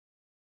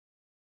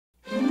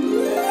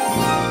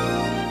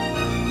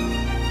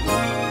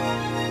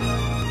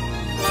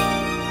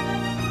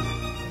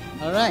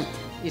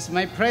It's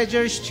my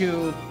pleasure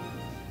to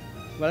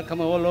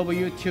welcome all of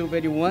you to a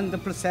very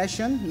wonderful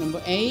session,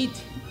 number 8,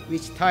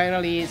 which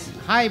title is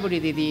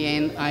Hybridity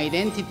and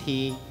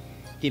Identity,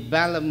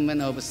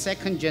 Development of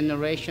Second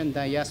Generation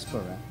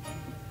Diaspora.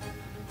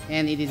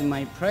 And it is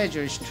my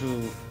pleasure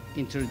to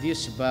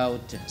introduce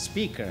about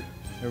speaker,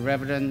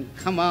 Reverend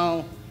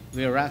Kamal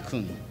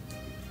Weerako.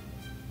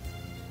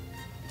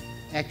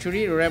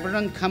 Actually,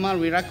 Reverend Kamal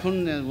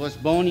Weerako was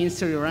born in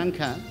Sri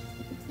Lanka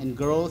and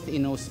grew up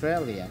in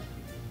Australia.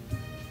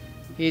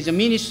 He is a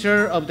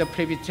minister of the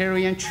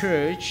Presbyterian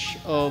Church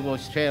of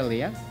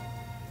Australia,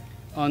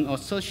 an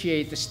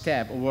associate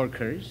staff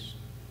workers,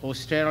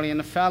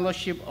 Australian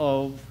Fellowship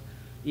of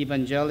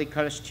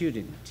Evangelical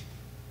Students,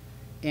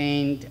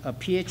 and a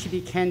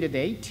PhD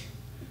candidate,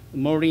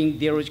 Marine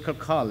Theological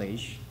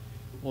College,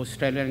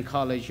 Australian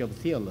College of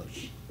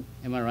Theology.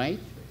 Am I right?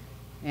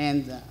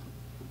 And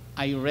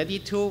are you ready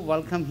to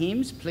welcome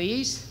him,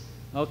 please?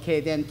 Okay,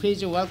 then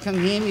please welcome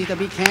him with a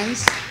big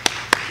hands.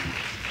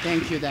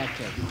 Thank you,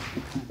 Doctor.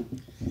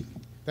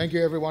 Thank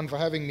you, everyone, for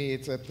having me.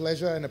 It's a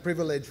pleasure and a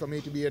privilege for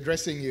me to be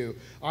addressing you.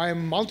 I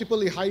am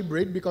multiply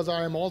hybrid because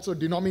I am also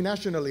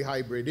denominationally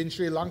hybrid. In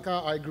Sri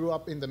Lanka, I grew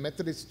up in the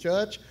Methodist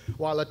Church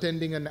while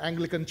attending an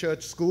Anglican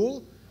church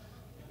school.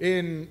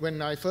 When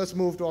I first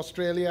moved to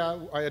Australia,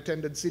 I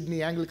attended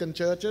Sydney Anglican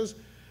churches.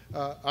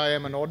 I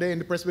am an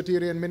ordained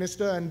Presbyterian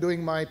minister and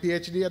doing my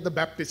PhD at the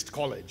Baptist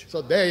College.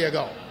 So there you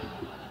go.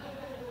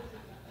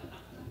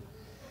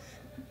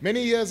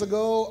 Many years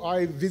ago,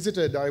 I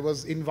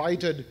was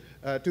invited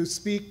to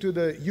speak to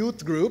the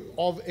youth group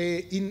of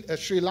a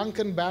Sri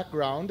Lankan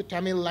background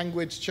Tamil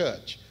language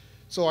church.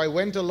 So I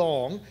went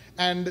along,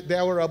 and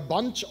there were a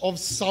bunch of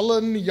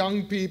sullen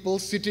young people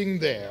sitting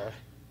there.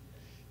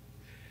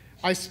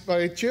 I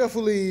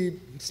cheerfully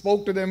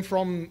spoke to them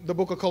from the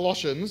book of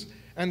Colossians,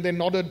 and they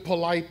nodded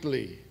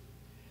politely.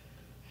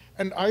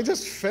 And I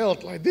just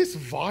felt like this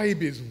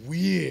vibe is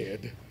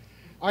weird.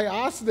 I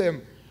asked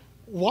them,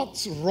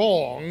 what's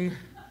wrong?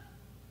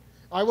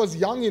 I was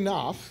young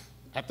enough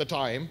at the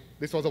time,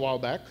 this was a while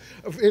back,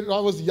 I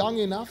was young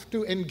enough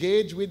to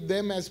engage with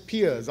them as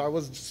peers. I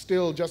was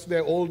still just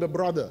their older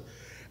brother.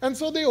 And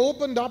so they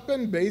opened up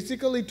and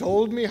basically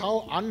told me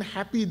how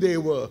unhappy they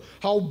were,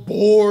 how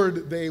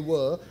bored they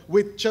were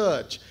with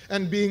church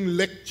and being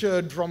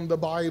lectured from the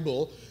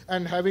Bible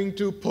and having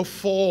to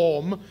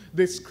perform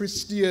this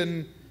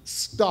Christian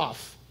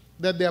stuff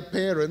that their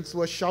parents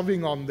were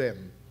shoving on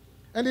them.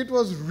 And it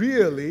was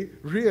really,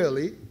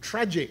 really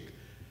tragic.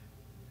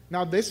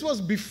 Now, this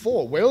was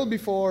well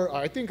before,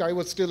 I think I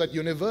was still at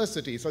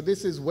university, so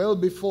this is well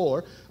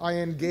before I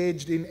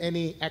engaged in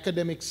any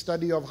academic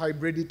study of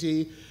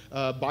hybridity,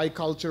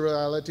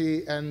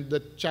 biculturality, and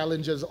the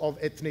challenges of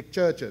ethnic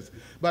churches.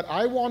 But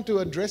I want to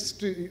address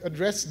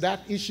that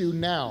issue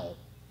now.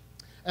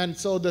 And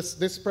so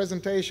this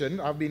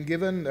presentation, I've been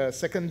given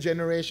second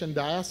generation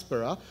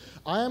diaspora.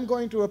 I am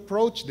going to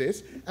approach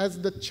this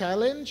as the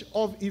challenge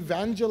of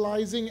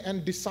evangelizing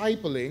and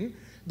discipling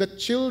the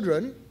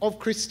children of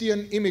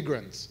Christian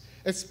immigrants,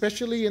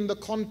 especially in the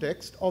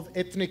context of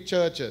ethnic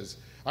churches.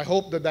 I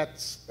hope that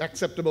that's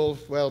acceptable.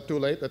 Well, too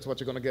late, that's what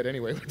you're going to get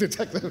anyway.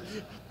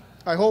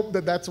 I hope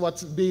that that's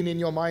what's been in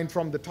your mind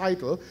from the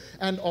title.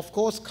 And of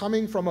course,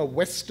 coming from a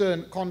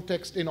Western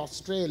context in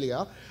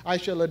Australia, I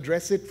shall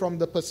address it from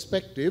the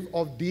perspective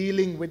of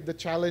dealing with the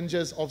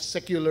challenges of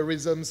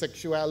secularism,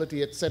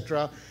 sexuality,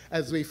 etc.,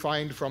 as we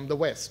find from the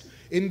West.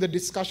 In the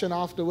discussion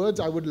afterwards,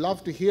 I would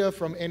love to hear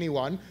from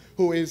anyone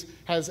who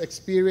has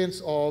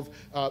experience of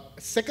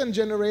second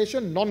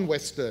generation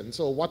non-Western.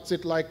 So what's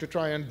it like to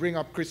try and bring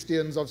up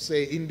Christians of,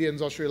 say,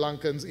 Indians or Sri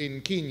Lankans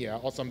in Kenya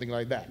or something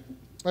like that?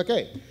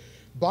 Okay.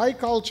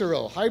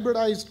 Bicultural,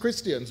 hybridized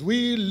Christians.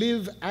 We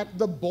live at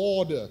the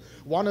border.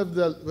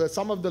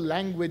 Some of the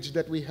language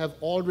that we have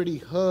already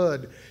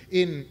heard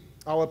in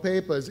our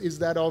papers is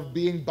that of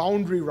being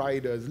boundary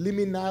riders,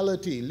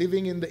 liminality,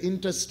 living in the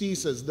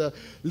interstices, the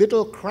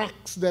little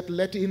cracks that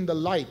let in the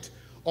light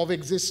of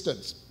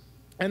existence.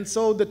 And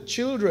so the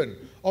children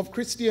of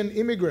Christian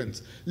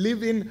immigrants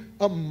live in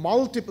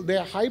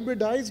they're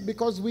hybridized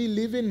because we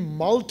live in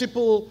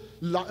multiple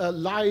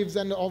lives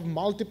and of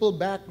multiple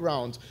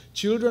backgrounds.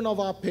 Children of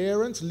our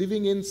parents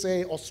living in,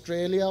 say,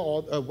 Australia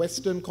or a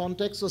Western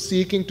context, or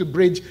seeking to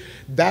bridge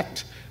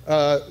that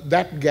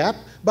gap,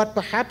 but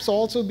perhaps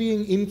also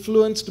being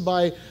influenced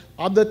by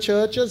other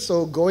churches,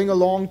 so going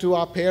along to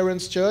our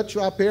parents' church,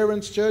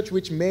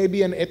 which may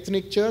be an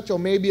ethnic church or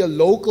maybe a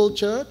local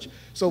church.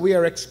 So we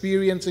are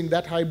experiencing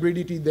that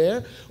hybridity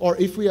there. Or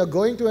if we are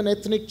going to an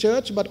ethnic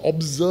church, but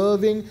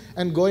observing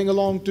and going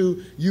along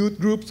to youth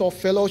groups or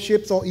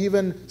fellowships or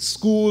even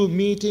school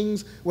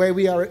meetings where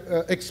we are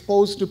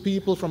exposed to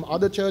people from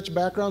other church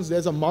backgrounds,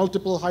 there's a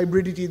multiple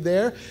hybridity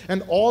there.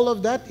 And all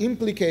of that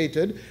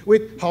implicated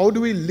with how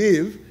do we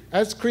live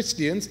as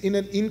Christians in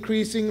an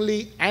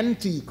increasingly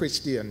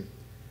anti-Christian,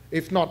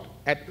 if not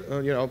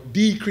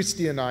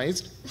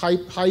de-Christianized,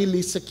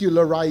 highly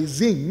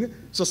secularizing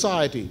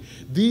society.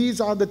 These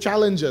are the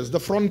challenges, the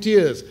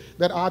frontiers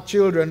that our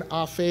children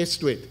are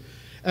faced with.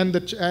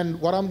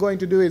 And what I'm going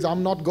to do is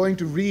I'm not going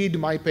to read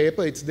my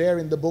paper. It's there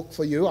in the book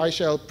for you. I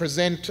shall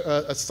present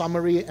a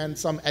summary and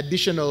some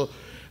additional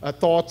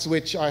thoughts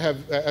which I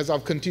have, as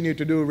I've continued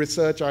to do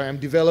research, I am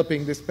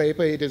developing this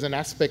paper. It is an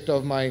aspect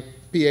of my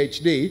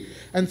PhD.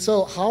 And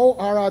so how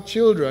are our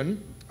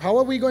children, how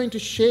are we going to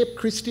shape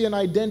Christian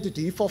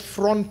identity for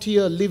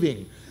frontier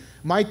living?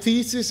 My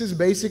thesis is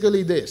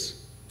basically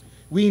this.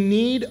 We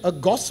need a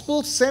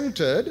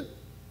gospel-centered,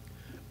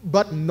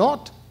 but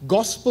not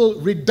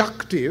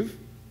gospel-reductive,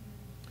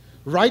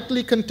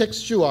 rightly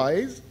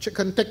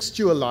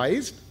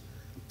contextualized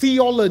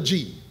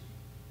theology.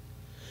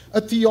 A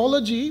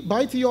theology,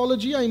 by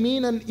theology I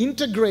mean an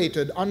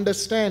integrated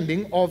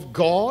understanding of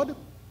God,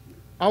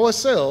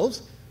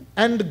 ourselves,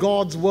 and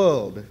God's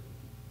world,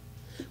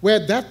 where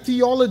that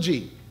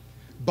theology,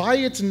 by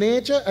its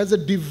nature as a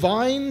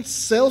divine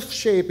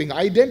self-shaping,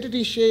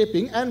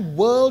 identity-shaping, and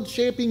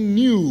world-shaping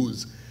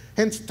news,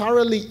 hence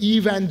thoroughly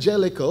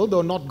evangelical,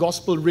 though not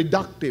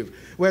gospel-reductive,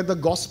 where the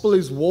gospel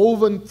is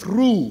woven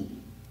through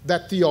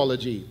that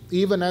theology,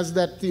 even as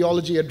that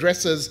theology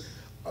addresses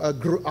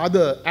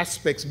other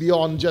aspects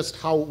beyond just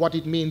what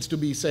it means to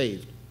be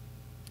saved.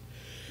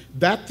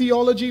 That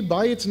theology,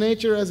 by its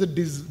nature as a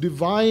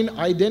divine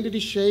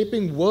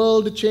identity-shaping,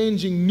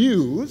 world-changing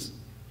news,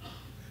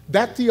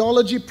 that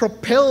theology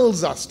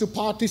propels us to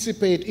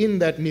participate in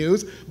that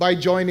news by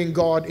joining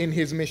God in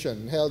his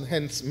mission,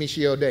 hence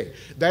Missio Dei.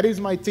 That is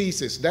my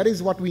thesis. That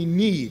is what we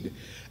need.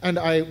 And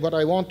what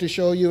I want to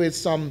show you is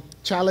some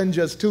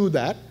challenges to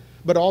that,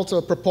 but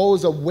also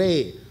propose a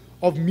way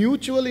of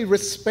mutually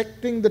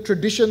respecting the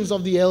traditions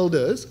of the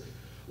elders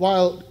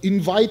while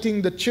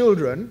inviting the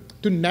children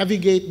to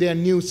navigate their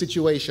new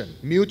situation,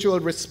 mutual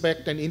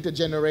respect and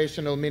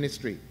intergenerational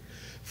ministry.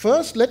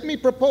 First, let me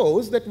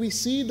propose that we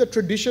see the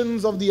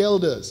traditions of the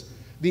elders,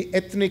 the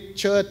ethnic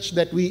church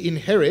that we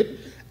inherit,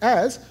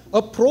 as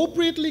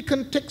appropriately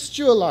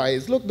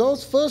contextualized. Look,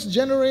 those first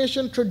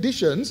generation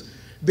traditions,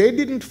 they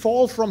didn't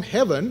fall from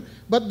heaven,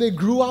 but they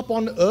grew up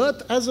on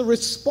earth as a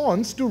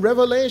response to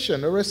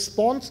revelation, a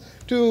response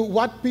to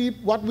what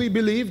we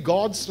believe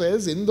God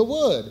says in the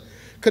Word.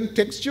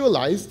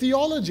 Contextualized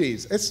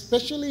theologies,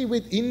 especially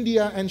with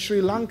India and Sri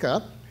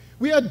Lanka,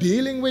 we are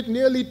dealing with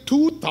nearly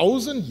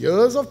 2,000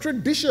 years of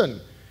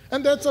tradition.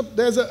 And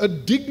there's a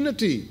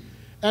dignity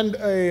and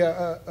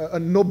a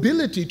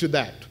nobility to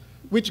that,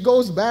 which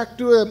goes back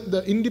to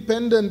the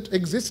independent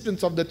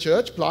existence of the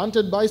church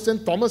planted by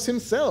St. Thomas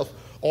himself,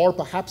 or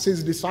perhaps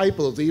his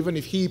disciples, even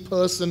if he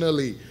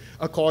personally,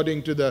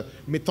 according to the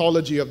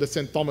mythology of the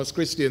St. Thomas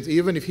Christians,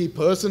 even if he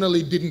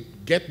personally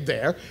didn't get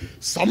there,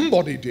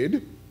 somebody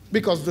did,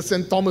 because the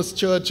St. Thomas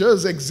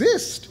churches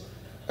exist.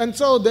 And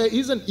so there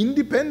is an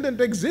independent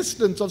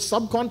existence of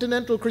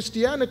subcontinental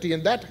Christianity,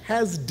 and that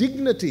has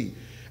dignity,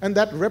 and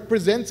that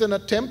represents an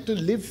attempt to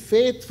live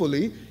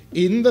faithfully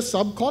in the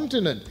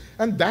subcontinent.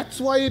 And that's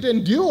why it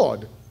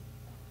endured,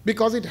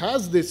 because it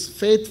has this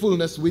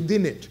faithfulness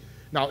within it.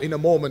 Now, in a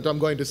moment, I'm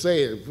going to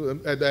say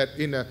that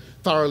in a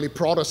thoroughly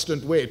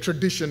Protestant way,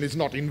 tradition is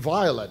not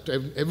inviolate.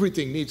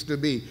 Everything needs to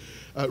be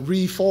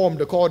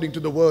reformed according to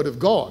the Word of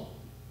God.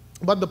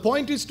 But the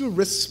point is to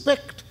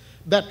respect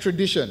that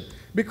tradition,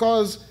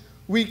 because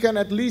we can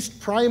at least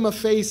prima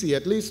facie,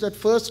 at least at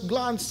first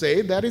glance,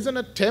 say there is an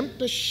attempt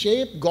to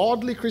shape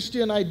godly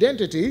Christian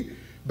identity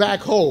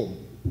back home.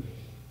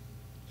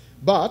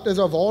 But, as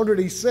I've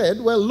already said,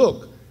 well,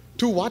 look,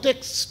 to what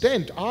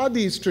extent are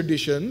these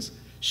traditions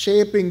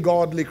shaping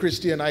godly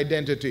Christian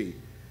identity?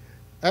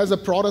 As a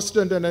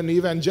Protestant and an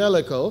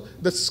evangelical,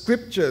 the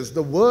scriptures,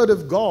 the Word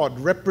of God,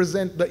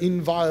 represent the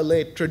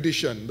inviolate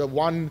tradition, the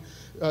one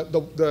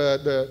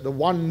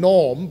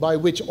norm by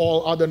which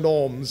all other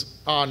norms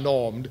are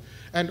normed.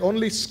 And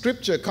only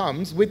Scripture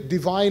comes with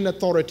divine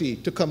authority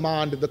to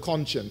command the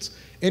conscience.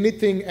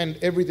 Anything and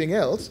everything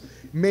else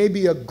may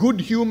be a good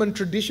human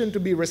tradition to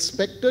be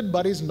respected,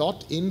 but is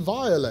not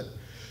inviolate.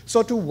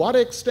 So to what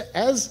extent,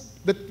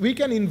 we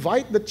can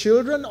invite the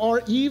children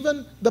or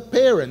even the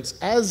parents,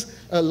 as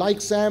like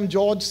Sam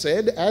George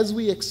said, as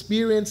we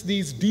experience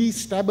these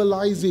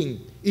destabilizing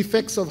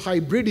effects of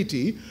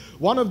hybridity,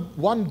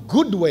 one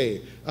good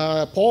way,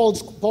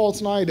 Paul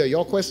Snyder,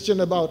 your question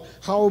about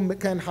how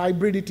can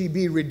hybridity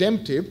be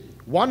redemptive,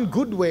 one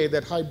good way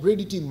that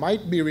hybridity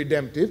might be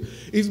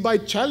redemptive is by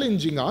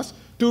challenging us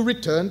to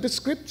return to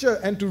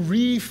Scripture and to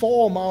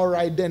reform our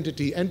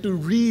identity and to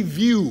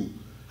review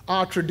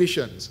our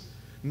traditions.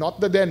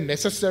 Not that they're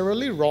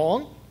necessarily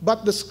wrong,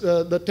 but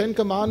the Ten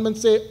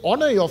Commandments say,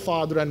 honor your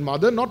father and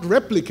mother, not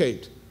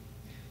replicate.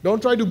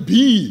 Don't try to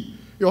be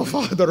your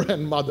father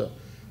and mother,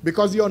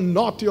 because you're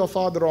not your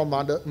father or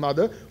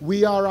mother.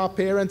 We are our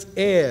parents'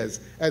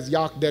 heirs, as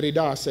Jacques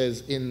Derrida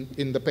says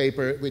in the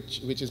paper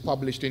which is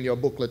published in your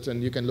booklet,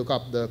 and you can look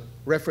up the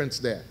reference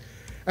there.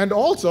 And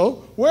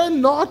also, we're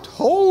not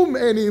home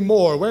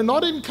anymore. We're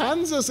not in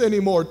Kansas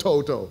anymore,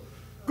 Toto.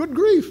 Good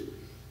grief.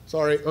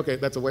 Sorry, okay,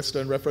 that's a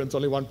Western reference.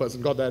 Only one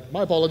person got that.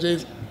 My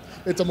apologies.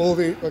 It's a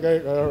movie,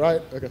 okay, all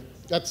right, okay.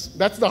 That's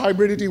the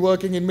hybridity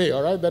working in me,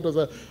 all right? That was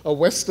a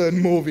Western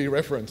movie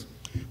reference.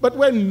 But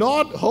we're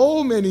not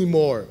home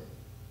anymore.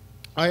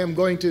 I am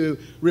going to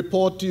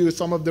report to you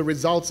some of the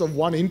results of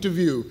one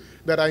interview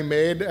that I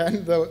made,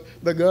 and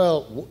the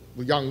girl,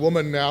 young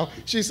woman now,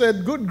 she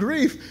said, good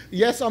grief,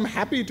 yes, I'm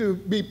happy to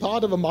be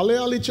part of a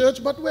Malayali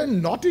church, but we're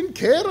not in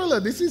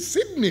Kerala, this is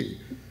Sydney.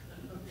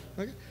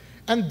 Okay?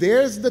 And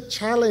there's the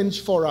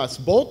challenge for us,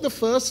 both the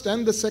first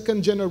and the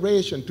second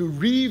generation, to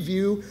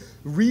review,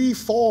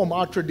 reform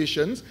our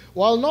traditions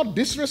while not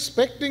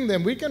disrespecting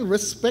them. We can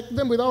respect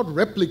them without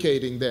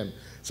replicating them.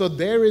 So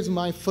there is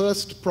my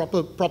first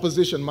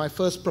proposition, my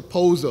first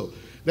proposal,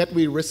 that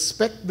we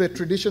respect the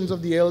traditions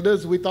of the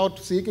elders without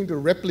seeking to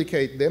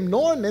replicate them,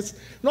 nor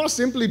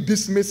simply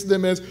dismiss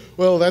them as,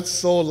 well, that's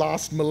so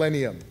last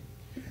millennium.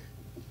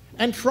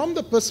 And from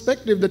the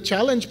perspective, the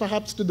challenge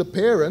perhaps to the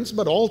parents,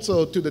 but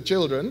also to the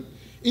children,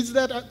 is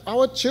that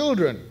our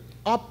children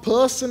are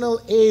personal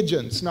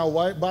agents. Now,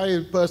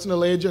 by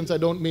personal agents, I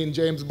don't mean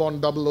James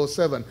Bond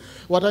 007.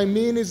 What I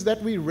mean is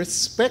that we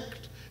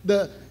respect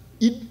the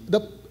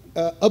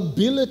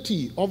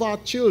ability of our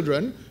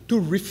children to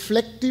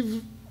reflect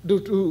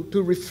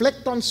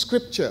on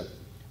Scripture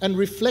and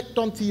reflect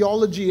on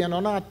theology and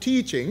on our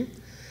teaching,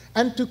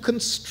 and to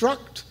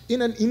construct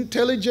in an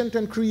intelligent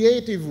and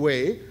creative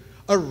way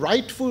a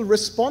rightful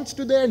response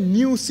to their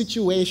new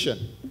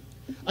situation.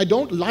 I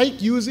don't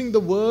like using the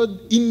word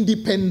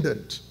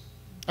independent.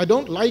 I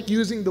don't like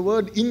using the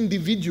word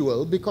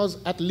individual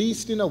because, at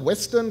least in a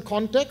Western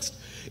context,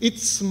 it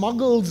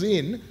smuggles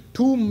in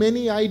too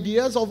many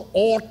ideas of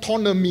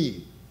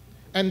autonomy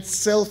and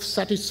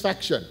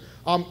self-satisfaction.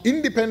 I'm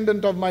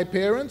independent of my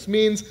parents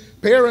means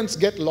parents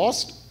get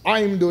lost,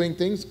 I'm doing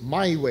things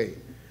my way.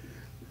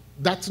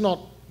 That's not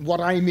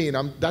what I mean.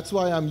 That's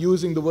why I'm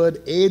using the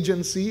word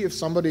agency. If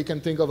somebody can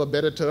think of a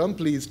better term,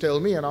 please tell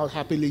me and I'll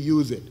happily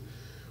use it.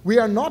 We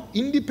are not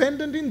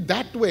independent in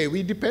that way.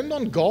 We depend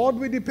on God,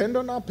 we depend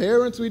on our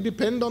parents, we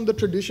depend on the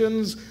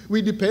traditions,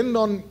 we depend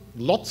on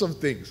lots of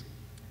things.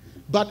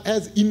 But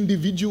as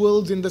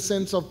individuals, in the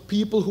sense of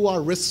people who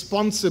are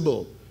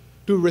responsible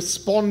to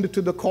respond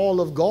to the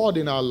call of God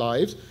in our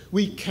lives,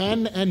 we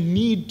can and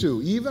need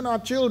to, even our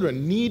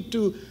children, need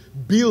to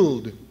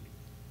build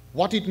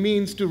what it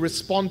means to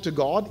respond to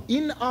God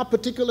in our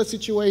particular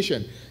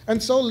situation.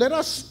 And so let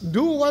us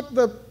do what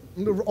the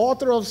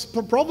author of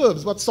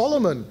Proverbs, what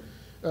Solomon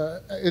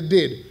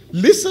did.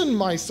 Listen,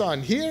 my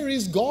son, here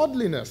is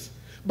godliness.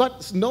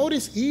 But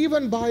notice,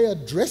 even by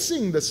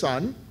addressing the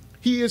son,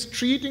 he is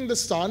treating the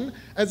son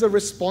as a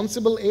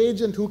responsible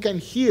agent who can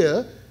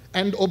hear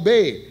and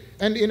obey.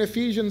 And in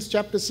Ephesians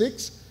chapter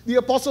 6, the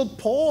Apostle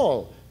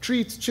Paul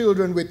treats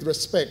children with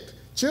respect.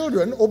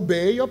 Children,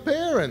 obey your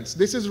parents.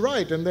 This is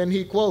right. And then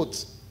he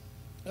quotes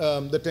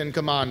the Ten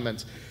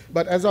Commandments.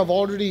 But as I've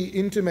already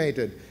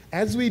intimated,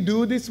 as we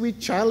do this, we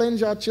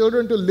challenge our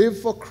children to live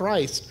for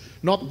Christ,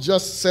 not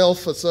just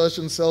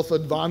self-assertion,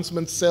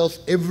 self-advancement,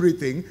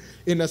 self-everything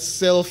in a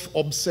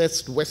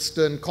self-obsessed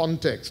Western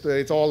context where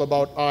it's all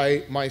about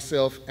I,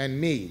 myself, and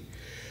me.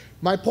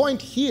 My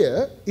point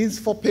here is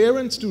for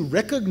parents to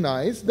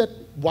recognize that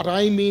what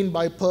I mean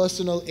by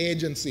personal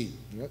agency,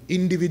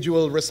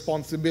 individual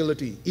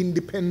responsibility,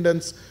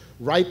 independence,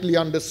 rightly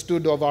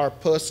understood of our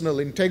personal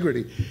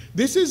integrity,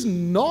 this is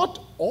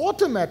not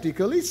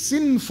automatically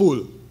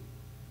sinful.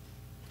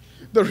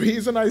 The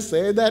reason I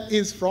say that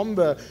is from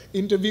the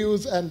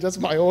interviews and just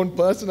my own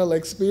personal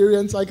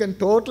experience. I can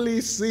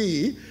totally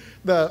see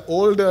the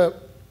older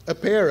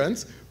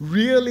parents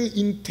really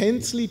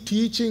intensely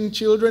teaching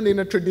children in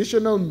a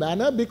traditional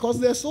manner because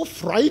they're so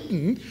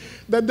frightened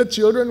that the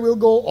children will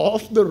go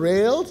off the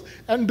rails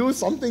and do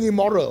something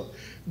immoral.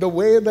 The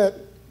way that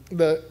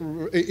the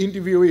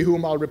interviewee,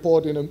 whom I'll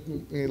report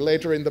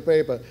later in the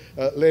paper,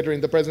 later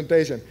in the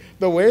presentation,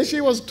 the way she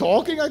was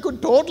talking, I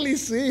could totally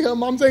see her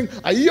mom saying,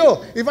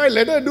 "Ayyo, if I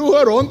let her do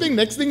her own thing,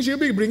 next thing she'll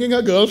be bringing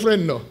her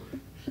girlfriend, no,"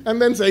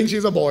 and then saying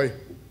she's a boy.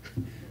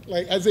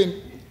 Like, as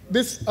in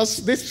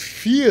this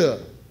fear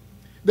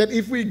that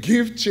if we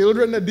give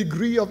children a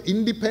degree of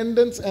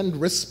independence and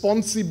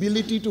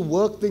responsibility to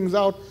work things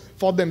out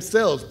for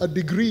themselves, a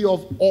degree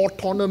of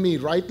autonomy,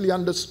 rightly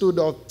understood,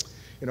 of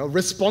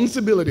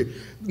responsibility.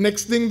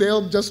 Next thing,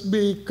 they'll just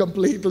be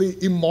completely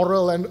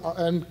immoral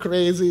and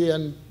crazy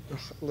and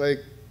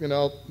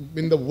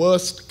in the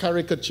worst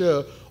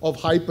caricature of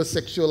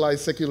hypersexualized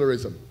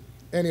secularism.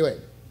 Anyway,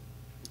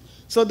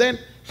 so then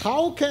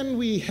how can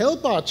we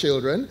help our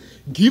children,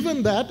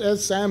 given that,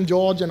 as Sam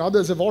George and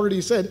others have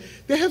already said,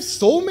 they have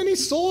so many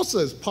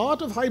sources.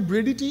 Part of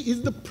hybridity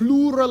is the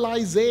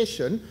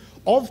pluralization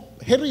of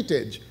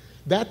heritage.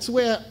 That's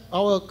where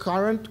our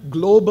current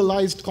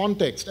globalized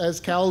context,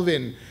 as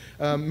Calvin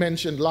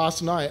mentioned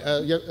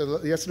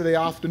yesterday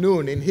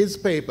afternoon in his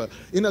paper,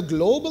 in a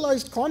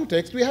globalized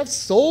context, we have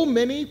so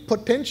many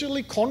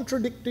potentially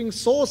contradicting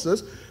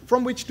sources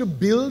from which to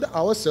build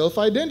our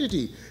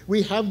self-identity.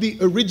 We have the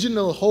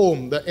original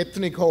home, the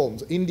ethnic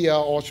homes, India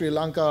or Sri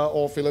Lanka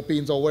or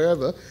Philippines or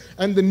wherever,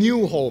 and the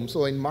new home.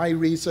 So in my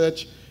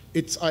research,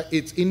 it's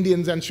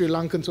Indians and Sri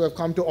Lankans who have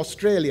come to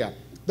Australia.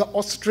 The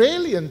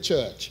Australian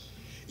church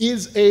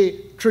is a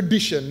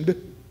traditioned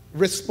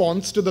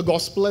response to the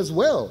gospel as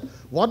well.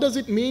 What does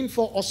it mean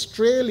for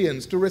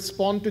Australians to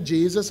respond to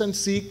Jesus and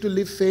seek to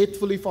live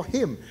faithfully for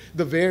him?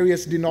 The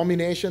various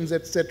denominations,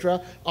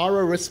 etc., are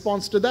a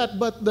response to that.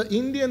 But the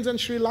Indians and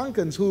Sri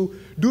Lankans who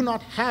do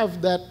not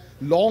have that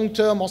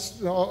long-term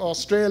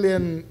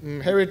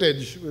Australian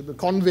heritage with the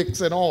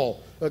convicts and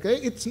all, okay,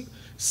 it's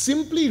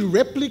simply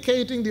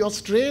replicating the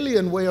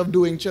Australian way of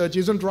doing church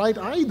isn't right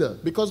either,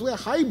 because we're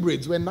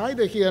hybrids, we're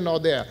neither here nor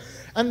there.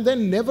 And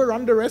then never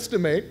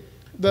underestimate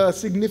the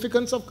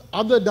significance of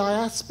other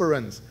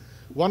diasporans.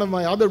 One of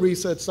my other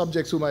research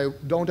subjects, whom I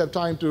don't have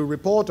time to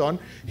report on,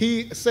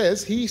 he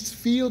says he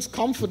feels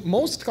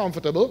most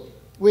comfortable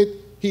with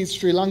his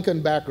Sri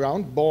Lankan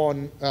background,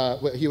 born,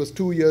 he was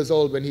 2 years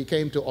old when he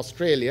came to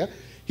Australia.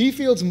 He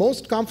feels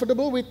most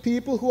comfortable with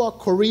people who are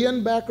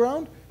Korean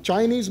background,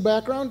 Chinese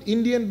background,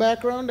 Indian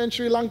background, and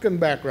Sri Lankan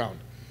background.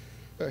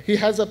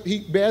 He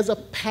bears a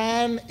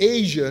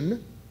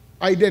pan-Asian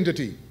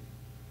identity.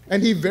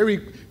 And he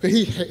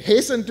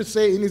hastened to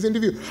say in his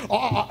interview,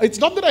 it's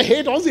not that I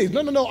hate Aussies.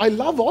 No, I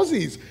love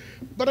Aussies.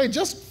 But I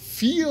just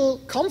feel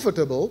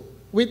comfortable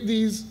with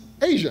these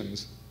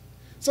Asians.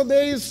 So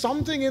there is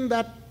something in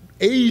that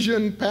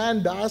Asian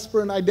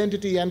pan-diasporan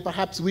identity, and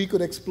perhaps we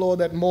could explore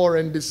that more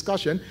in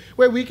discussion,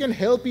 where we can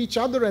help each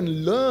other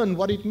and learn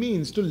what it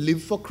means to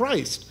live for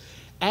Christ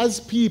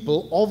as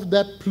people of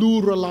that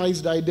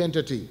pluralized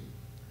identity.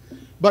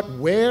 But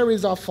where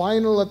is our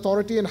final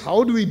authority, and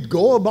how do we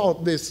go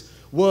about this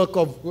work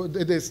of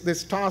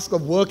this task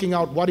of working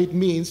out what it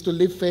means to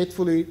live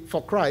faithfully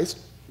for Christ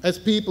as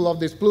people of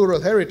this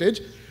plural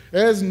heritage?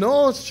 There's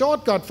no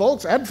shortcut,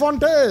 folks. Ad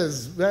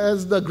fontes,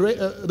 as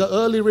the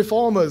early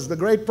reformers, the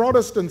great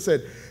Protestants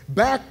said,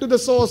 back to the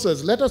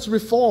sources. Let us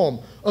reform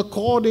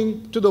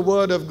according to the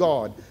Word of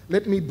God.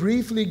 Let me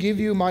briefly give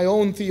you my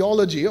own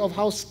theology of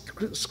how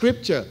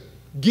Scripture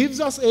gives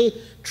us a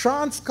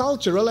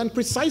transcultural, and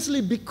precisely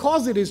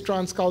because it is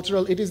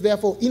transcultural, it is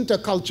therefore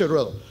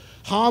intercultural,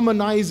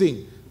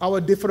 harmonizing our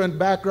different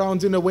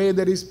backgrounds in a way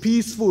that is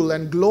peaceful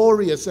and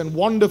glorious and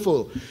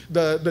wonderful.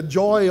 The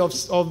joy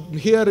of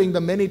hearing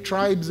the many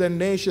tribes and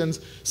nations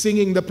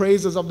singing the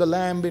praises of the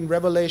Lamb in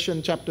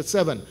Revelation chapter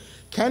 7.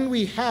 Can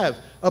we have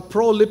a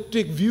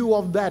proleptic view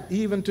of that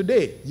even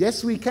today?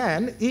 Yes, we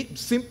can,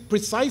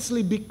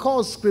 precisely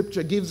because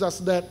Scripture gives us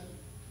that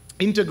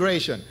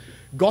integration.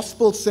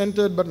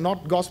 Gospel-centered but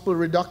not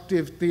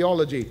gospel-reductive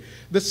theology.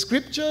 The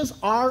Scriptures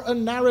are a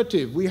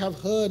narrative. We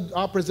have heard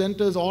our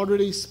presenters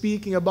already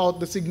speaking about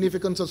the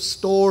significance of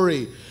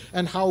story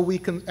and how we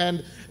can,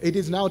 and it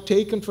is now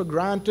taken for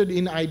granted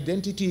in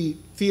identity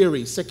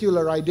theory,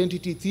 secular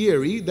identity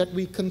theory, that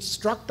we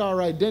construct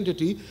our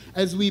identity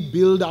as we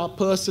build our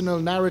personal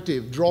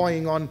narrative,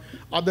 drawing on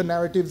other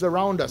narratives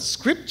around us.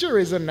 Scripture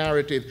is a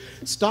narrative,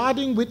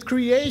 starting with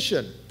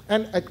creation.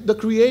 And the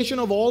creation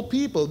of all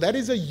people, that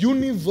is a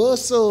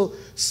universal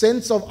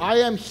sense of I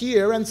am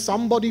here and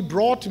somebody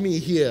brought me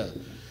here.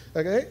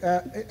 Okay?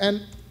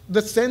 And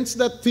the sense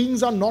that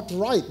things are not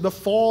right, the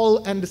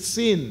fall and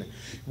sin.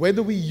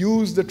 Whether we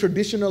use the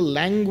traditional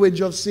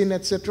language of sin,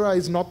 etc.,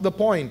 is not the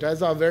point,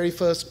 as our very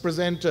first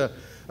presenter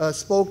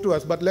spoke to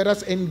us. But let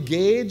us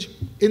engage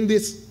in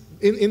this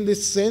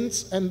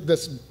sense and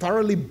this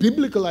thoroughly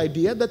biblical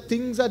idea that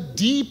things are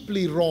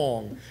deeply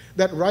wrong,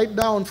 that right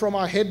down from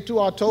our head to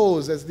our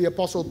toes, as the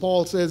Apostle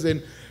Paul says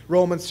in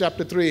Romans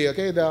chapter 3,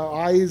 okay, their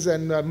eyes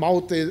and their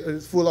mouth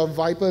is full of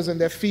vipers and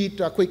their feet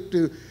are quick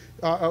to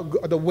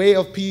the way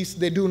of peace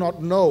they do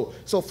not know.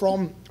 So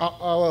from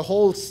our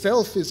whole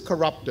self is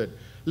corrupted.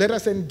 Let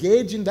us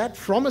engage in that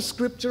from a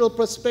scriptural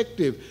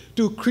perspective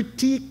to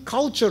critique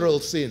cultural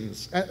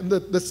sins,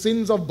 the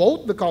sins of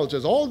both the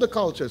cultures, all the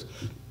cultures,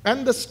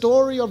 and the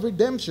story of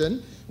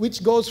redemption,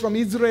 which goes from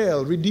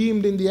Israel,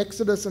 redeemed in the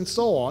Exodus and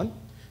so on.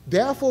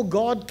 Therefore,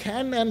 God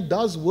can and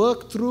does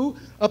work through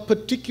a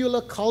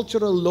particular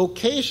cultural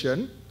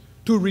location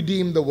to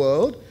redeem the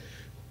world,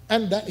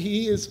 and that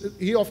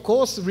he of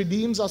course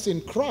redeems us in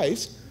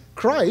Christ,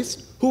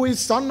 who is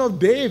son of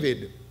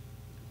David,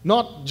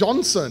 not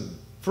Johnson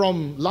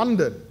from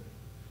London,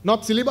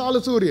 not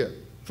Silibalasuriya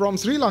from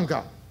Sri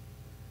Lanka.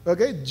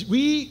 Okay,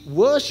 we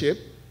worship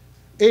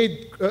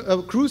a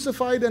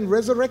crucified and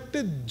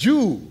resurrected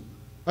Jew.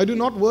 I do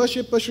not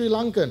worship a Sri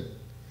Lankan.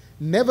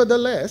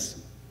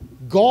 Nevertheless,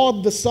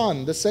 God the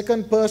Son, the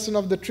second person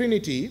of the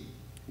Trinity,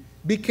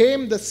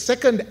 became the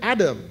second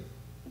Adam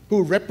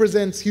who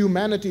represents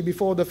humanity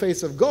before the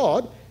face of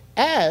God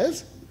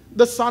as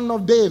the son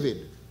of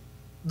David,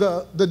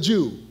 the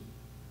Jew.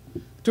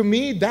 To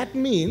me, that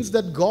means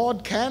that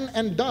God can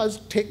and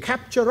does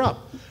capture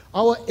up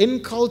our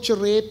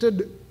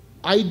enculturated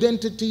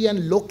identity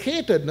and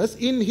locatedness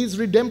in his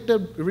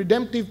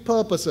redemptive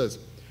purposes.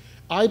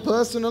 I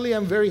personally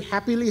am very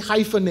happily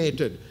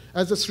hyphenated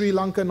as a Sri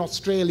Lankan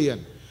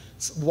Australian.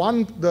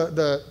 One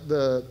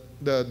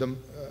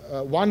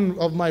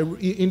of my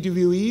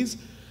interviewees,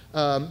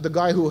 the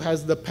guy who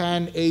has the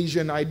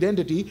Pan-Asian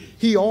identity,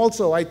 he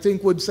also, I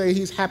think, would say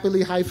he's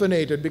happily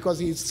hyphenated because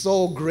he's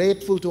so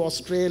grateful to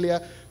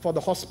Australia for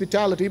the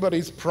hospitality, but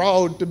he's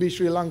proud to be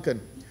Sri Lankan.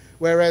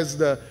 Whereas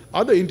the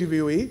other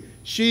interviewee,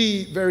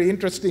 she, very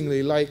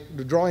interestingly, like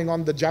drawing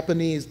on the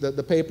Japanese,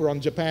 the paper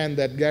on Japan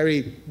that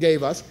Gary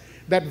gave us,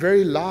 that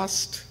very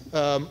last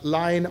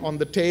line on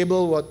the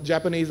table, what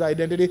Japanese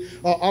identity,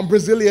 I'm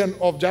Brazilian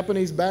of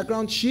Japanese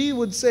background, she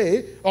would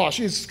say, oh,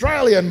 she's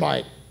Australian,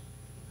 mate,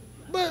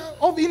 but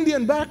of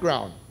Indian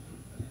background.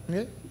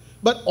 Okay?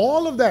 But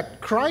all of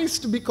that,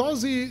 Christ,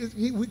 because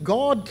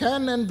God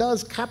can and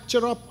does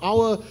capture up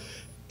our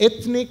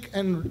ethnic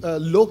and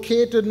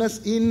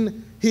locatedness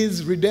in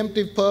his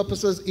redemptive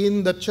purposes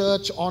in the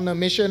church on a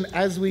mission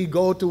as we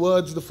go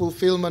towards the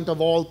fulfillment of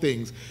all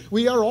things.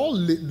 We are all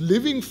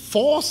living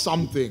for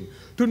something.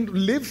 To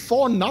live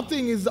for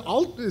nothing is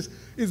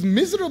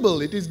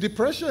miserable. It is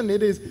depression.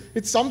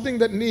 It's something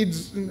that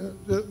needs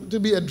to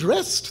be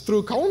addressed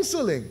through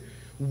counseling.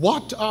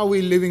 What are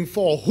we living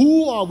for?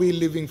 Who are we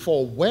living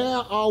for? Where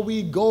are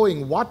we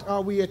going? What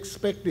are we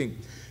expecting?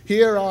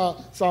 Here are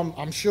some,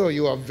 I'm sure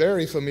you are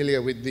very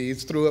familiar with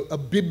these, through a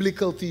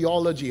biblical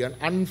theology, an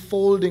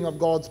unfolding of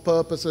God's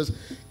purposes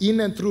in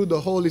and through the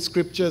Holy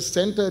Scriptures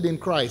centered in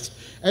Christ.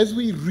 As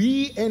we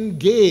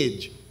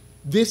re-engage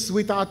this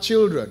with our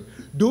children,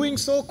 doing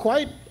so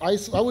quite, I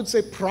would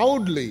say,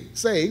 proudly,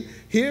 saying,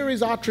 here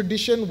is our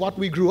tradition, what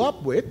we grew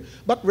up with,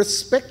 but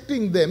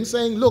respecting them,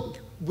 saying, look,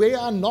 we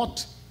are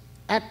not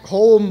at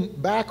home,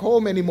 back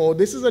home anymore.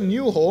 This is a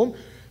new home.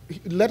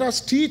 Let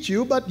us teach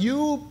you, but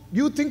you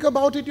think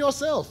about it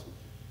yourself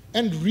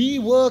and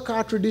rework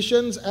our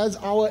traditions as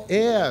our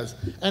heirs.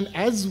 And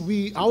as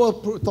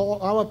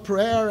our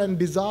prayer and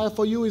desire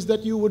for you is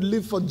that you would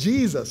live for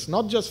Jesus,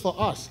 not just for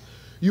us.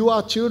 You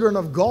are children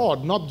of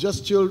God, not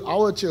just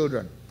our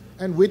children.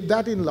 And with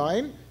that in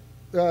line,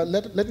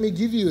 let me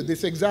give you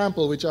this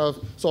example, which I've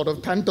sort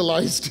of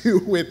tantalized you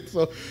with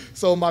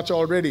so much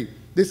already.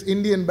 This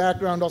Indian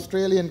background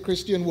Australian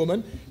Christian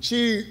woman,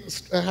 she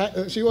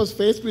was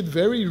faced with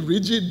very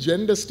rigid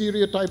gender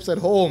stereotypes at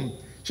home.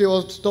 She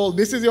was told,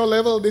 this is your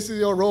level, this is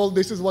your role,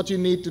 this is what you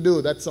need to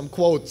do. That's some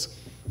quotes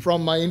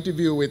from my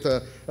interview with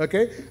her.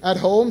 Okay? At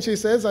home, she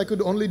says, I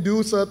could only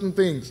do certain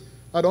things.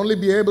 I'd only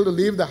be able to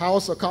leave the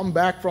house or come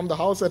back from the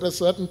house at a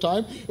certain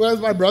time, whereas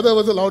my brother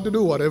was allowed to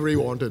do whatever he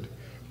wanted.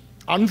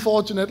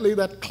 Unfortunately,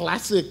 that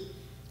classic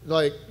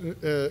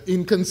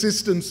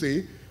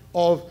inconsistency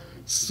of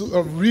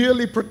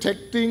really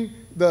protecting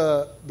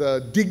the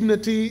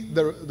dignity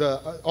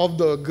of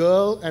the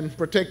girl and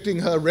protecting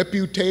her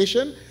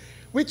reputation,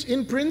 which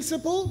in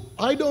principle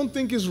I don't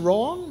think is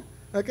wrong.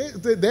 Okay,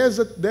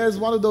 there's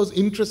one of those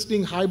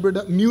interesting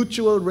hybrid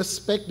mutual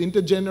respect,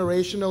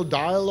 intergenerational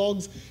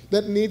dialogues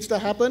that needs to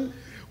happen.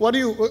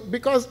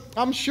 Because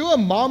I'm sure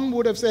mom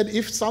would have said,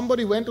 if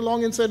somebody went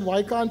along and said,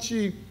 why can't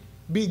she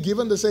be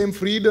given the same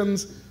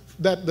freedoms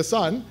that the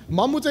son,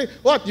 mom would say,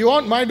 what, you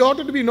want my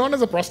daughter to be known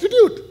as a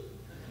prostitute?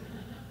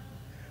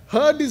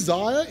 Her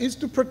desire is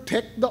to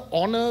protect the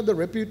honor, the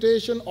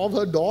reputation of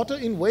her daughter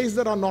in ways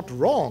that are not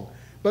wrong.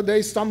 But there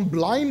is some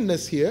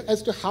blindness here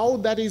as to how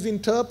that is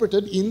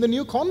interpreted in the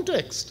new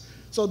context.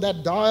 So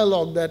that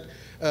dialogue,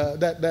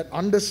 that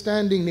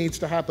understanding needs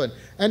to happen.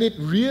 And it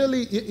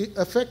really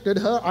affected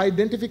her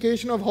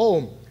identification of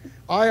home.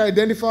 I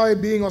identify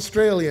being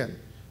Australian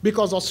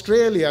because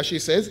Australia, she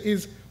says,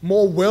 is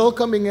more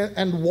welcoming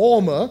and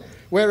warmer,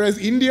 whereas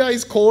India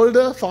is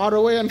colder, far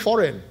away, and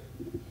foreign.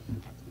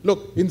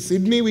 Look, in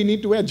Sydney, we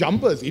need to wear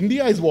jumpers.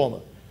 India is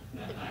warmer.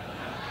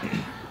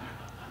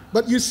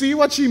 But you see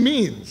what she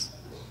means.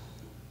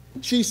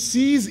 She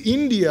sees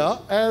India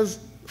as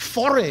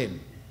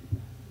foreign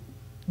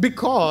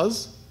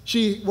because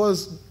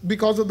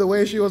of the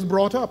way she was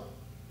brought up.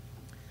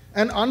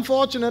 And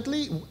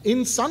unfortunately,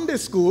 in Sunday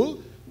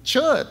school,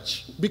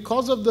 church,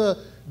 because of the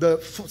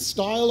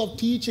style of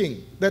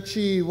teaching that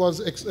she was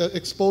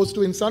exposed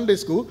to in Sunday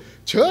school,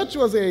 church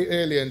was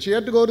alien. She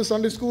had to go to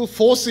Sunday school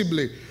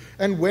forcibly.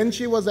 And when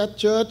she was at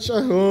church,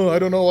 I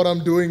don't know what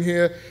I'm doing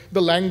here.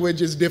 The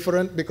language is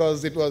different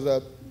because it was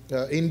a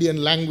Indian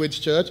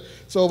language church.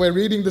 So we're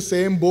reading the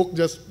same book,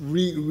 just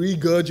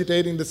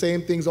regurgitating the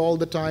same things all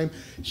the time.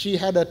 She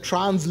had a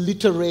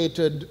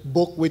transliterated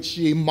book which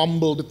she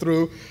mumbled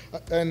through.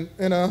 And,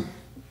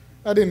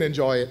 I didn't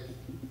enjoy it.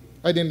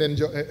 I didn't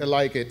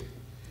like it.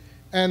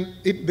 And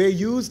they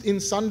used in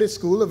Sunday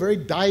school a very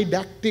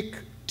didactic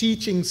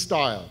teaching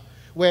style,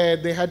 where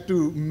they had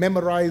to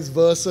memorize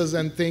verses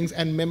and things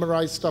and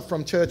memorize stuff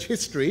from church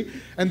history.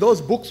 And those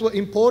books were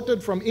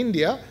imported from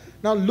India.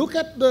 Now look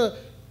at the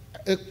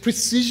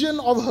precision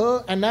of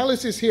her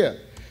analysis here.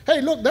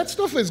 Hey, look, that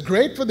stuff is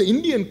great for the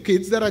Indian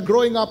kids that are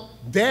growing up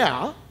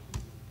there,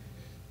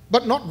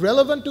 but not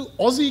relevant to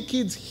Aussie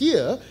kids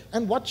here.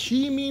 And what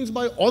she means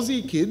by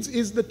Aussie kids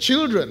is the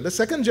children, the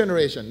second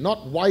generation,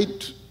 not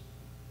white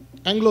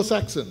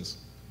Anglo-Saxons.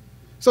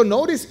 So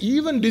notice,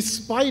 even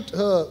despite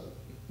her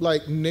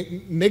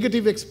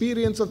negative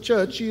experience of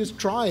church, she is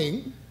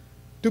trying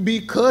to be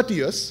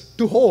courteous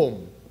to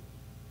home,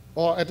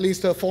 or at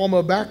least her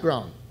former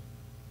background.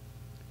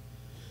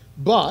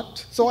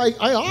 But, so I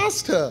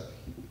asked her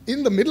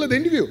in the middle of the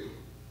interview,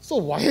 so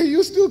why are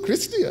you still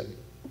Christian?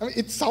 I mean,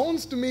 it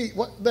sounds to me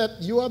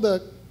that you are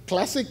the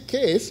classic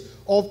case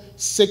of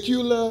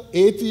secular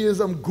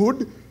atheism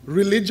good,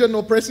 religion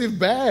oppressive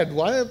bad.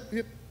 Why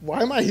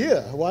am I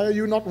here? Why are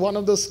you not one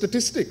of those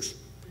statistics?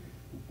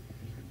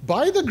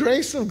 By the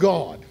grace of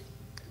God,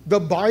 the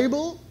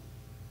Bible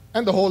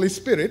and the Holy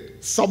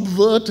Spirit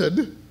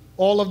subverted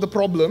all of the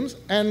problems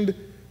and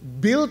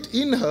built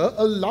in her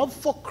a love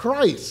for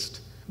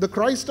Christ, the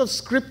Christ of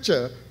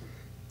Scripture.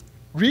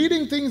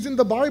 Reading things in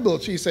the Bible,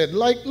 she said,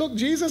 like, look,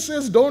 Jesus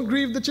says, don't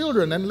grieve the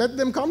children and let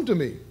them come to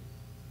me.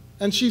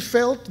 And she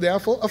felt,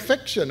 therefore,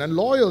 affection and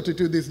loyalty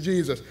to this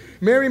Jesus.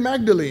 Mary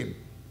Magdalene,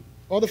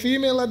 or the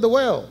female at the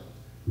well.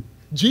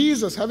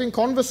 Jesus having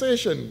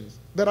conversations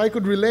that I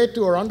could relate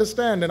to or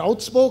understand, and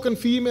outspoken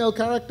female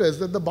characters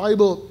that the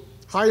Bible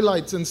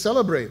highlights and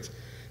celebrates.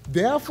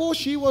 Therefore,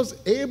 she was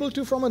able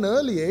to, from an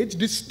early age,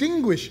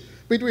 distinguish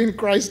between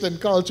Christ and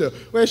culture,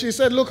 where she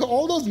said, look,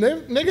 all those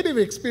negative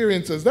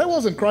experiences, that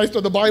wasn't Christ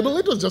or the Bible,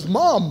 it was just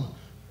mom.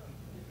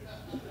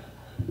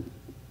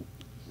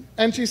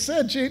 And she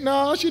said, she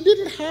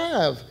didn't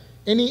have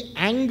any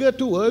anger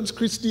towards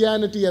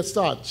Christianity as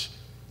such,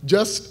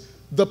 just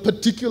the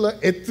particular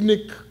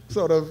ethnic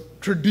sort of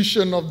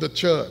tradition of the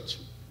church.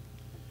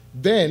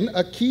 Then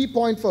a key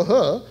point for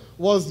her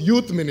was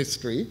youth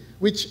ministry,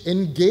 which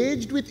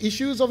engaged with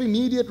issues of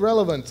immediate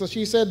relevance. So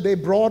she said they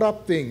brought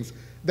up things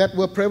that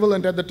were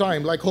prevalent at the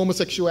time, like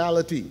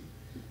homosexuality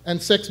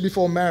and sex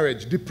before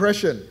marriage,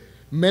 depression,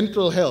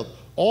 mental health.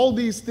 All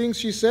these things,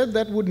 she said,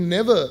 that would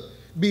never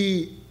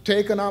be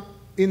taken up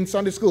in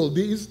Sunday school.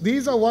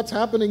 These are what's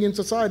happening in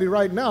society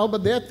right now,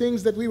 but they're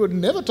things that we would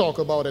never talk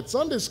about at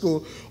Sunday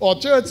school or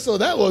church, so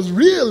that was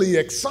really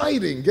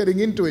exciting getting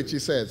into it, she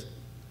says.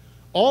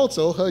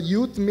 Also, her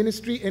youth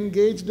ministry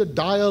engaged a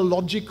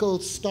dialogical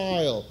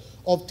style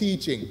of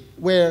teaching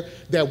where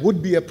there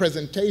would be a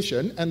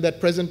presentation, and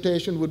that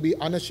presentation would be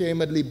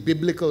unashamedly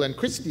biblical and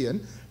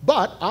Christian,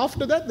 but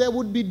after that there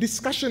would be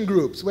discussion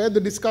groups where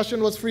the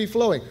discussion was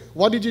free-flowing.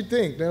 What did you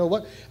think? You know,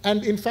 what?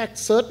 And in fact,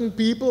 certain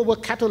people were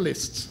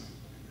catalysts.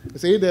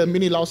 See, the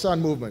mini Lausanne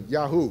Movement,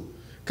 Yahoo.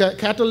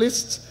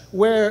 Catalysts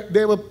where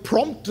they were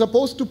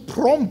supposed to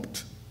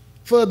prompt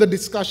further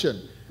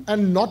discussion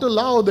and not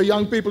allow the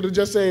young people to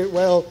just say,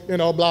 well, you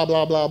know, blah,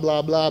 blah, blah,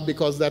 blah, blah,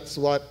 because that's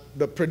what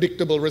the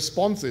predictable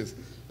response is.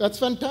 That's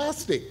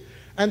fantastic.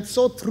 And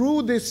so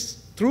through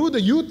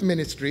the youth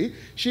ministry,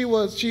 she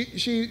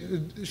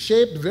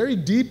shaped very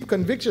deep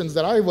convictions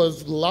that I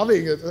was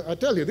loving. I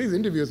tell you, these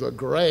interviews were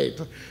great.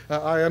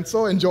 I am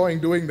so enjoying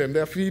doing them.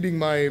 They're feeding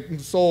my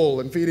soul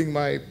and feeding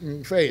my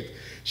faith.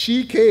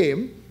 She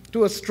came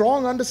to a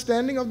strong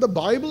understanding of the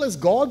Bible as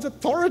God's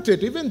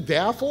authoritative and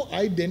therefore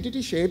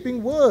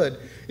identity-shaping word.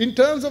 In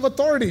terms of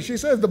authority, she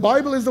says the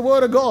Bible is the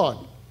word of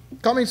God,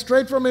 coming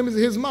straight from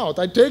his mouth.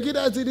 I take it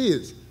as it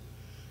is.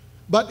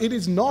 But it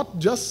is not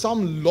just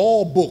some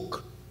law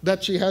book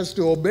that she has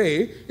to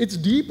obey. It's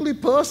deeply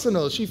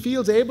personal. She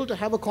feels able to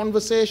have a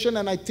conversation,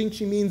 and I think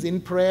she means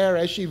in prayer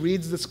as she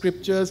reads the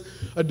scriptures,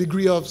 a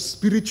degree of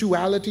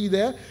spirituality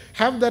there.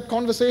 Have that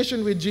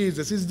conversation with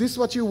Jesus. Is this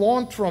what you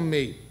want from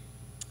me?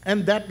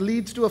 And that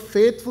leads to a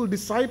faithful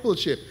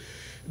discipleship,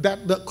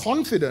 that the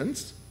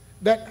confidence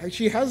that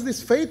she has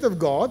this faith in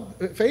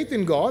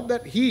God,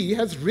 that he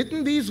has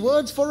written these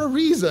words for a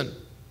reason.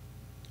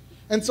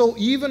 And so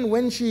even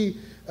when she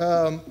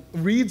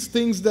reads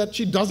things that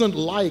she doesn't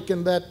like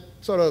and that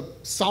sort of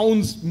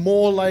sounds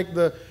more like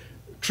the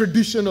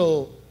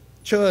traditional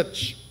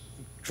church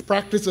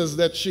practices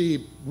that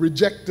she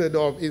rejected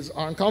or is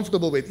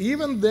uncomfortable with,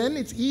 even then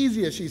it's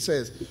easier, she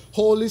says,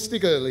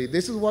 holistically.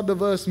 This is what the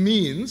verse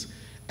means.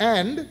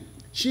 And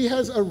she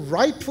has a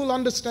rightful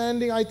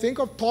understanding, I think,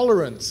 of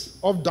tolerance,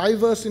 of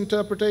diverse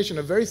interpretation,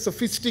 a very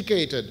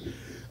sophisticated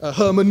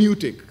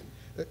hermeneutic.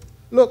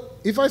 Look,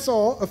 if I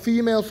saw a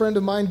female friend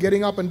of mine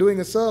getting up and doing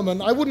a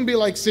sermon, I wouldn't be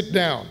like, sit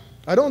down.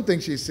 I don't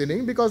think she's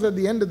sinning, because at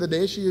the end of the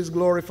day, she is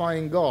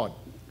glorifying God.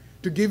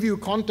 To give you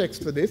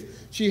context for this,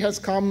 she has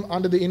come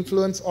under the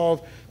influence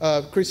of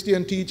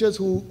Christian teachers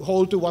who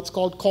hold to what's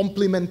called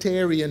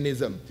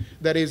complementarianism.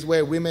 That is,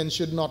 where women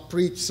should not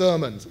preach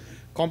sermons.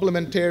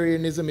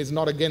 Complementarianism is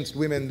not against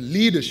women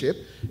leadership,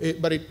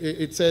 but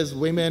it says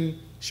women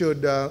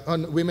should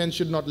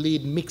not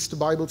lead mixed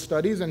Bible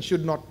studies and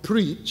should not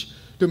preach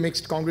to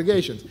mixed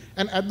congregations.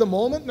 And at the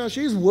moment, now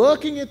she's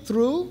working it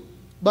through,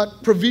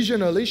 but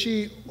provisionally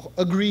she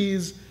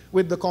agrees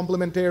with the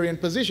complementarian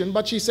position.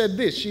 But she said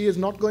this: she is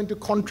not going to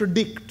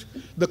contradict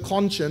the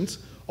conscience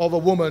of a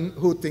woman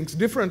who thinks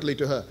differently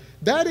to her.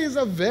 That is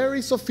a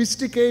very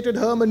sophisticated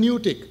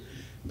hermeneutic,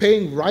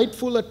 paying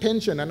rightful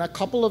attention. And a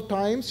couple of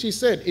times she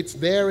said it's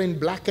there in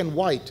black and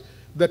white,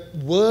 that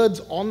words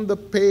on the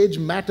page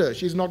matter.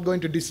 She's not going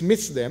to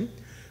dismiss them,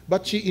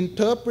 but she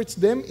interprets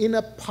them in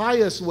a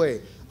pious way.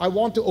 I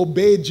want to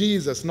obey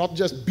Jesus, not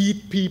just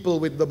beat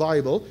people with the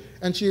Bible.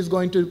 And she is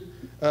going to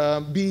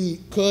be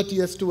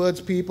courteous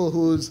towards people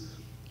whose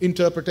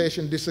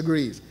interpretation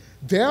disagrees.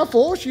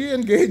 Therefore, she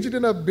engaged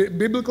in a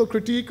biblical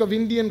critique of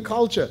Indian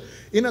culture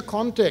in a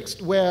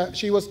context where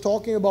she was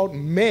talking about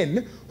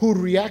men who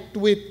react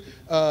with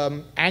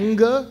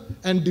anger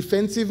and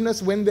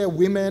defensiveness when their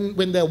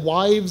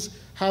wives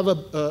have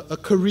a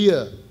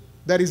career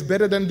that is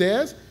better than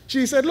theirs.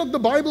 She said, look, the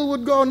Bible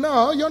would go,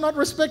 no, you're not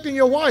respecting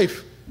your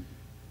wife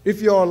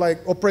if you're like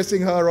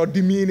oppressing her or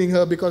demeaning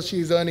her because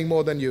she's earning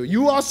more than you.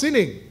 You are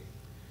sinning.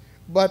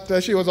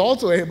 But she was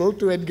also able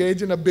to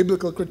engage in a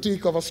biblical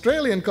critique of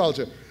Australian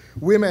culture.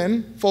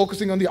 Women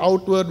focusing on the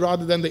outward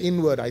rather than the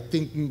inward. I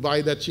think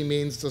by that she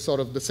means the sort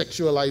of the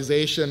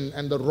sexualization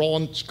and the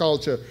raunch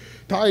culture.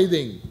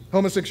 Tithing,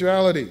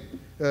 homosexuality,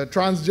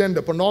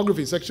 transgender,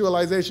 pornography,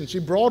 sexualization. She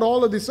brought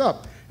all of this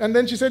up. And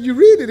then she said, you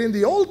read it in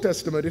the Old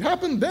Testament. It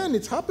happened then.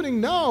 It's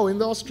happening now in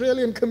the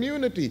Australian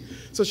community.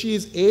 So she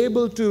is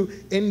able to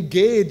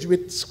engage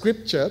with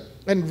Scripture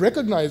and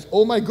recognize,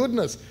 oh my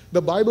goodness,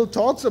 the Bible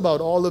talks about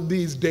all of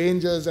these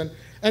dangers.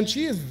 And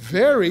she is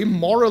very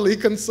morally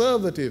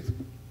conservative.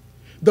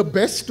 The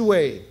best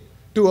way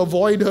to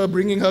avoid her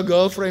bringing her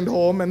girlfriend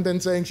home and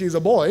then saying she's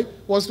a boy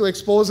was to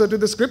expose her to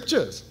the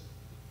Scriptures,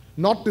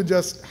 not to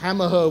just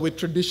hammer her with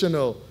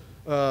traditional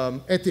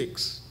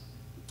ethics.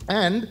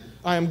 And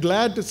I am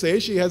glad to say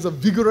she has a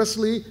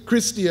vigorously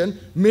Christian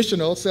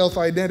missional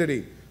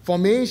self-identity. For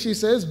me, she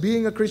says,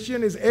 being a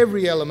Christian is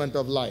every element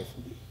of life.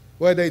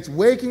 Whether it's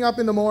waking up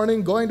in the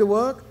morning, going to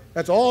work,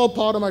 that's all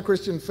part of my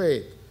Christian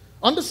faith.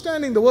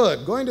 Understanding the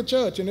word, going to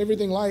church and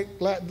everything like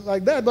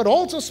that, but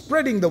also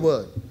spreading the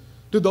word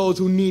to those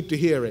who need to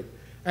hear it.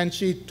 And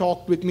she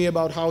talked with me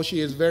about how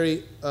she is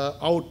very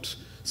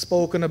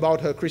outspoken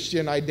about her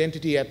Christian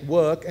identity at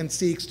work and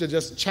seeks to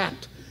just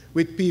chat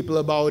with people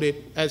about it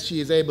as she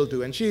is able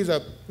to. And she's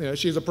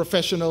a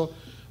professional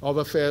of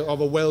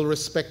a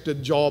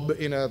well-respected job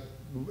in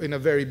a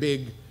very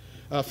big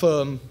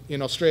firm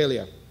in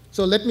Australia.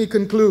 So let me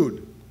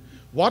conclude.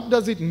 What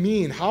does it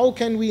mean? How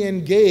can we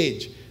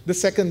engage the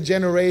second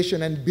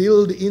generation and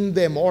build in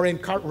them, or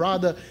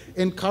rather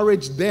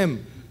encourage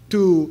them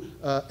to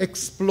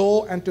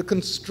explore and to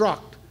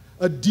construct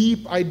a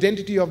deep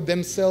identity of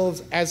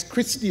themselves as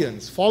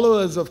Christians,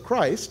 followers of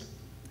Christ,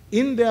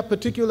 in their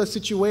particular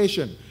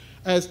situation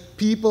as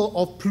people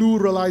of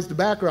pluralized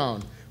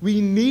background?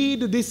 We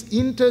need this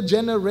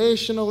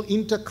intergenerational,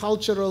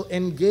 intercultural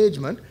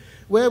engagement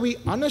where we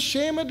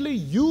unashamedly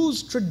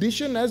use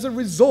tradition as a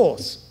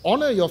resource.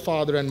 Honor your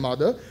father and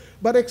mother,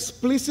 but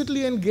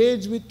explicitly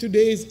engage with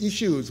today's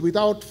issues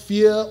without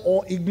fear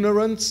or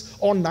ignorance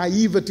or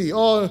naivety.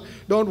 Oh,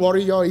 don't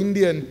worry, you're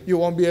Indian, you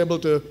won't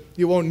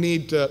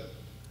need to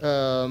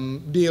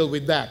deal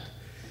with that.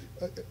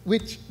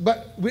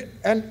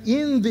 And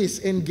in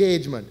this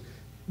engagement,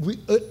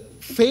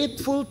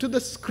 faithful to the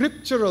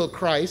scriptural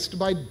Christ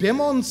by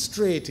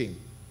demonstrating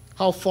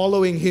how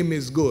following him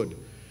is good.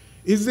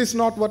 Is this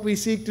not what we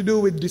seek to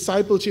do with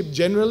discipleship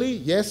generally?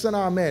 Yes and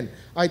amen.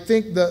 I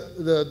think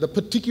the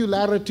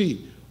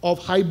particularity of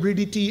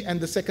hybridity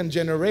and the second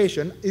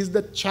generation is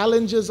the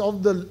challenges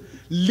of the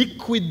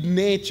liquid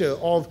nature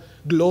of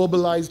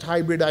globalized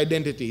hybrid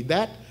identity,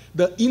 that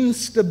the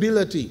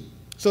instability,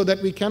 so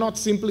that we cannot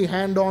simply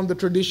hand on the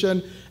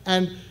tradition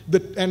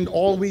and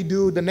all we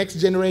do, the next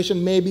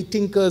generation maybe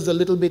tinkers a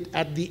little bit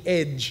at the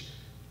edge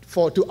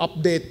to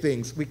update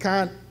things. We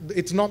can't,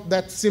 it's not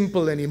that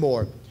simple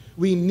anymore.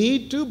 We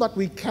need to, but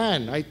we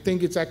can. I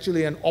think it's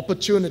actually an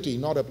opportunity,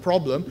 not a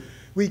problem.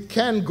 We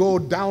can go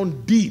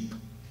down deep,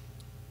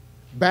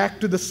 back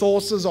to the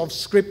sources of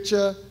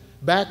Scripture,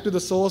 back to the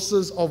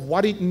sources of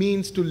what it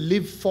means to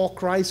live for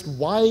Christ.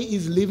 Why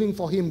is living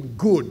for him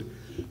good?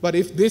 But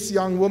if this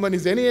young woman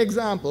is any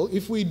example,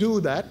 if we do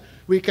that,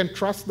 we can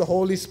trust the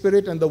Holy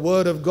Spirit and the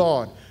Word of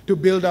God to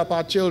build up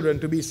our children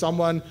to be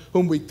someone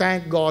whom we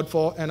thank God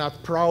for and are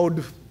proud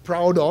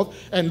of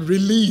and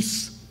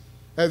release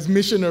as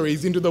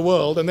missionaries into the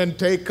world, and then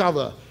take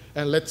cover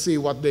and let's see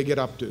what they get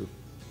up to.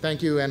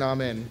 Thank you and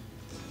amen.